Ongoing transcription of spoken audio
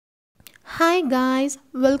Hi guys,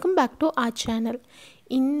 welcome back to our channel.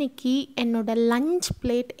 இன்னைக்கு என்னோட lunch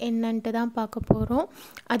plate என்னன்ட்டு தான் பார்க்க போகிறோம்.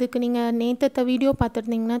 அதுக்கு நீங்கள் நேற்று வீடியோ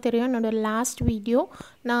பார்த்துருந்தீங்கன்னா தெரியும். என்னோடய லாஸ்ட் வீடியோ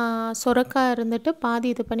நான் சொரக்காய் இருந்துட்டு பாதி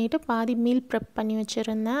இது பண்ணிவிட்டு பாதி மீல் ப்ரெப் பண்ணி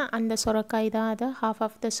வச்சுருந்தேன். அந்த சொரக்காய் தான் அது, ஹாஃப்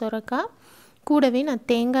ஆஃப் த சொரக்காய். கூடவே நான்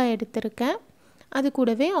தேங்காய் எடுத்திருக்கேன். அது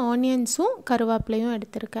கூடவே ஆனியன்ஸும் கருவேப்பிலையும்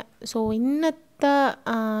எடுத்திருக்கேன். ஸோ இன்னத்தை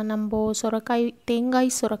நம்ம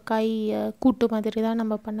தேங்காய் சொரக்காய் கூட்டு மாதிரி தான்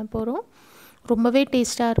நம்ம பண்ண போகிறோம். ரொம்பவே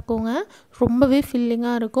டேஸ்ட்டாக இருக்குங்க, ரொம்பவே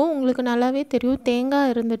ஃபில்லிங்காக இருக்கும். உங்களுக்கு நல்லாவே தெரியும்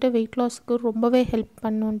தேங்காய் இருந்துட்டு வெயிட் லாஸுக்கு ரொம்பவே ஹெல்ப்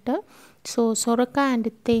பண்ணுன்ட்டு. ஸோ சொரக்காய்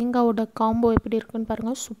அண்டு தேங்காயோட காம்போ எப்படி இருக்குன்னு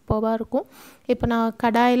பாருங்கள், சூப்பராக இருக்கும். இப்போ நான்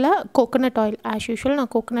கடாயில் கோகோனட் ஆயில், ஆஸ் யூஷுவல்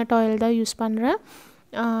நான் கோகோனட் ஆயில் தான் யூஸ் பண்ணுறேன்.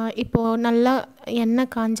 இப்போது நல்லா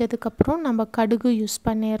எண்ணெய் காஞ்சதுக்கப்புறம் நம்ம கடுகு யூஸ்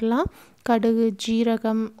பண்ணிடலாம். கடுகு,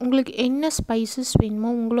 ஜீரகம், உங்களுக்கு என்ன ஸ்பைசஸ் வேணுமோ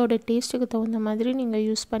உங்களோட டேஸ்ட்டுக்கு தகுந்த மாதிரி நீங்கள்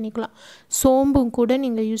யூஸ் பண்ணிக்கலாம். சோம்பும் கூட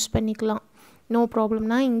நீங்கள் யூஸ் பண்ணிக்கலாம், நோ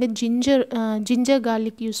ப்ராப்ளம்னா. இங்கே ஜிஞ்சர்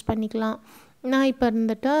கார்லிக் யூஸ் பண்ணிக்கலாம். நான் இப்போ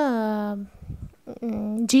இருந்துட்டு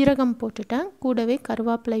ஜீரகம் போட்டுட்டேன், கூடவே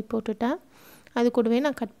கருவேப்பிலை போட்டுட்டேன். அது கூடவே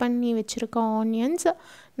நான் கட் பண்ணி வச்சுருக்க ஆனியன்ஸ்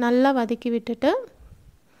நல்லா வதக்கி விட்டுட்டு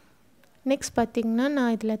நெக்ஸ்ட் பார்த்திங்கன்னா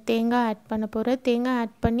நான் இதில் தேங்காய் ஆட் பண்ண போகிறேன். தேங்காய்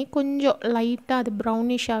ஆட் பண்ணி கொஞ்சம் லைட்டாக அது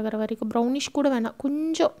ப்ரௌனிஷ் ஆகிற வரைக்கும், ப்ரௌனிஷ் கூட வேணாம்,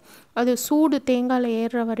 கொஞ்சம் அது சூடு தேங்காயில்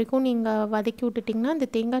ஏறுற வரைக்கும் நீங்கள் வதக்கி விட்டுட்டிங்கன்னா அந்த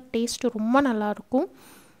தேங்காய் டேஸ்ட்டு ரொம்ப நல்லாயிருக்கும்.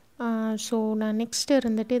 ஸோ நான் நெக்ஸ்ட்டு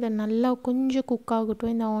இருந்துட்டு இதை நல்லா கொஞ்சம் குக்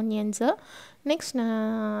ஆகட்டும் இந்த ஆனியன்ஸை. நெக்ஸ்ட்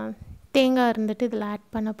நான் தேங்காய் இருந்துட்டு இதில் ஆட்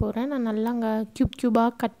பண்ண போகிறேன். நான் நல்லா அங்கே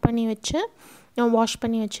க்யூபாக கட் பண்ணி வச்சு நான் வாஷ்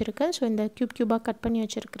பண்ணி வச்சுருக்கேன். ஸோ இந்த க்யூபாக கட் பண்ணி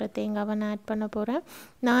வச்சுருக்கிற தேங்காவை நான் ஆட் பண்ண போகிறேன்.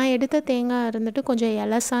 நான் எடுத்த தேங்காய் இருந்துட்டு கொஞ்சம்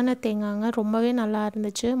எலசான தேங்காய்ங்க, ரொம்பவே நல்லா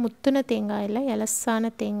இருந்துச்சு. முத்துன தேங்காய் இல்லை,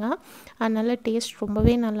 எலசான தேங்காய், அதனால் டேஸ்ட்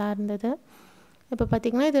ரொம்பவே நல்லா இருந்தது. இப்போ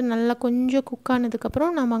பார்த்திங்கன்னா இது நல்லா கொஞ்சம் குக்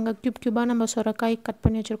ஆனதுக்கப்புறம் நம்ம அங்கே க்யூபாக நம்ம சொரக்காய் கட்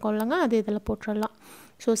பண்ணி வச்சுருக்கோம் இல்லைங்க, அது இதில் போட்டுடலாம்.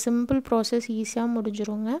 ஸோ சிம்பிள் ப்ராசஸ், ஈஸியாக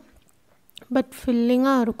முடிஞ்சிருங்க. பட்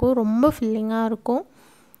ஃபில்லிங்காக இருக்கும், ரொம்ப ஃபில்லிங்காக இருக்கும்.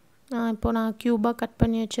 இப்போது நான் க்யூபாக கட்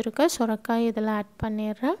பண்ணி வச்சுருக்கேன் சொரக்காய் இதில் ஆட்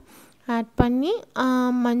பண்ணிடுறேன். ஆட் பண்ணி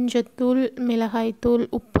மஞ்சத்தூள், மிளகாய்த்தூள்,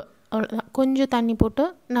 உப்பு, அவ்வளோதான். கொஞ்சம் தண்ணி போட்டு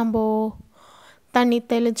நம்ம தண்ணி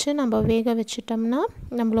தெளித்து நம்ம வேக வச்சிட்டோம்னா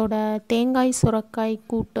நம்மளோட தேங்காய் சுரக்காய்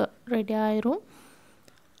கூட்டு ரெடி ஆயிரும்.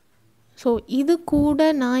 ஸோ இது கூட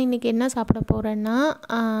நான் இன்றைக்கி என்ன சாப்பிட போகிறேன்னா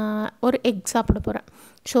ஒரு எக் சாப்பிட போகிறேன்.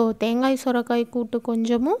 ஸோ தேங்காய் சுரக்காய் கூட்டு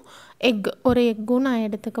கொஞ்சமும் ஒரு எக்கும் நான்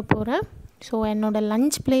எடுத்துக்க போகிறேன். ஸோ என்னோடய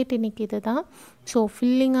லஞ்ச் பிளேட் இன்றைக்கி இது தான். ஸோ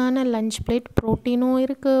ஃபில்லிங்கான லஞ்ச் பிளேட், ப்ரோட்டீனும்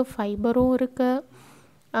இருக்குது, ஃபைபரும் இருக்குது.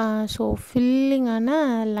 ஸோ ஃபில்லிங்கான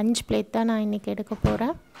லஞ்ச் பிளேட் தான் நான் இன்றைக்கி எடுக்க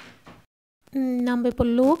போகிறேன். நம்ம இப்போ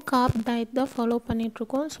லோ கார்ப் டயட் தான் ஃபாலோ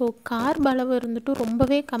பண்ணிகிட்ருக்கோம். ஸோ கார்ப் அளவு இருந்துட்டு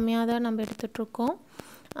ரொம்பவே கம்மியாக தான் நம்ம எடுத்துகிட்ருக்கோம்.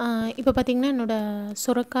 இப்போ பார்த்திங்கன்னா என்னோடய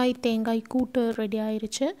சுரக்காய் தேங்காய் கூட்டு ரெடி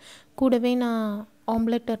ஆயிடுச்சு. கூடவே நான்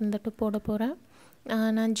ஆம்லெட் இருந்துட்டு போட போகிறேன்.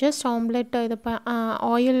 நான் ஜஸ்ட் ஆம்லெட் இதை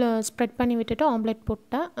ஆயில் ஸ்ப்ரெட் பண்ணி விட்டுட்டு ஆம்லெட்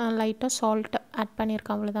போட்டேன். லைட்டாக சால்ட் ஆட்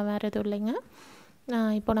பண்ணியிருக்கேன், அவ்வளோதான், வேறு எதுவும் இல்லைங்க.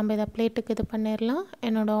 இப்போ நம்ம இதை பிளேட்டுக்கு இது பண்ணிடலாம்.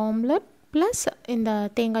 என்னோடய ஆம்லெட் ப்ளஸ் இந்த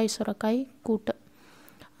தேங்காய் சுரக்காய் கூட்டு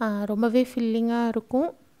ரொம்பவே ஃபில்லிங்காக இருக்கும்,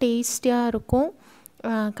 டேஸ்டியாக இருக்கும்.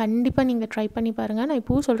 கண்டிப்பாக நீங்கள் ட்ரை பண்ணி பாருங்கள். நான்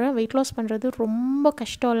இப்போவும் சொல்கிறேன், வெயிட் லாஸ் பண்ணுறது ரொம்ப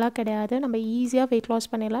கஷ்டம்லாம் கிடையாது. நம்ம ஈஸியாக வெயிட் லாஸ்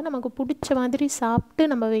பண்ணிடலாம். நமக்கு பிடிச்ச மாதிரி சாப்பிட்டு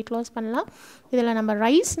நம்ம வெயிட் லாஸ் பண்ணலாம். இதில் நம்ம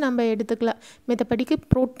ரைஸ் நம்ம எடுத்துக்கல, மற்றபடிக்கு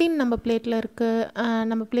ப்ரோட்டீன் நம்ம பிளேட்டில் இருக்குது,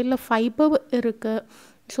 நம்ம பிளேட்டில் ஃபைபர் இருக்குது.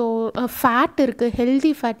 ஸோ ஃபேட் இருக்குது,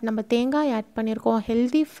 ஹெல்தி ஃபேட், நம்ம தேங்காய் ஆட் பண்ணியிருக்கோம்,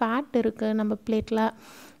 ஹெல்தி ஃபேட் இருக்குது நம்ம பிளேட்டில்.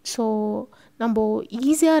 ஸோ நம்ம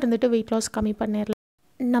ஈஸியாக இருந்துட்டு வெயிட் லாஸ் கம்மி பண்ணிடலாம்.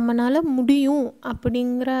 நம்மளால் முடியும்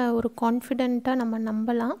அப்படிங்கிற ஒரு கான்ஃபிடெண்ட்டாக நம்ம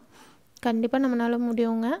நம்பலாம். கண்டிப்பாக நம்மளால்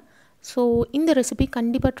முடியுங்க. ஸோ இந்த ரெசிபி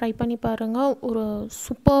கண்டிப்பாக ட்ரை பண்ணி பாருங்கள், ஒரு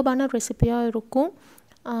சூப்பர்பான ரெசிபியாக இருக்கும்.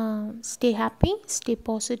 Stay happy, stay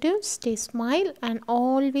positive, stay smile and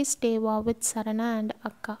always stay வா வித் சரணா அண்ட்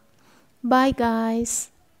அக்கா. Bye guys.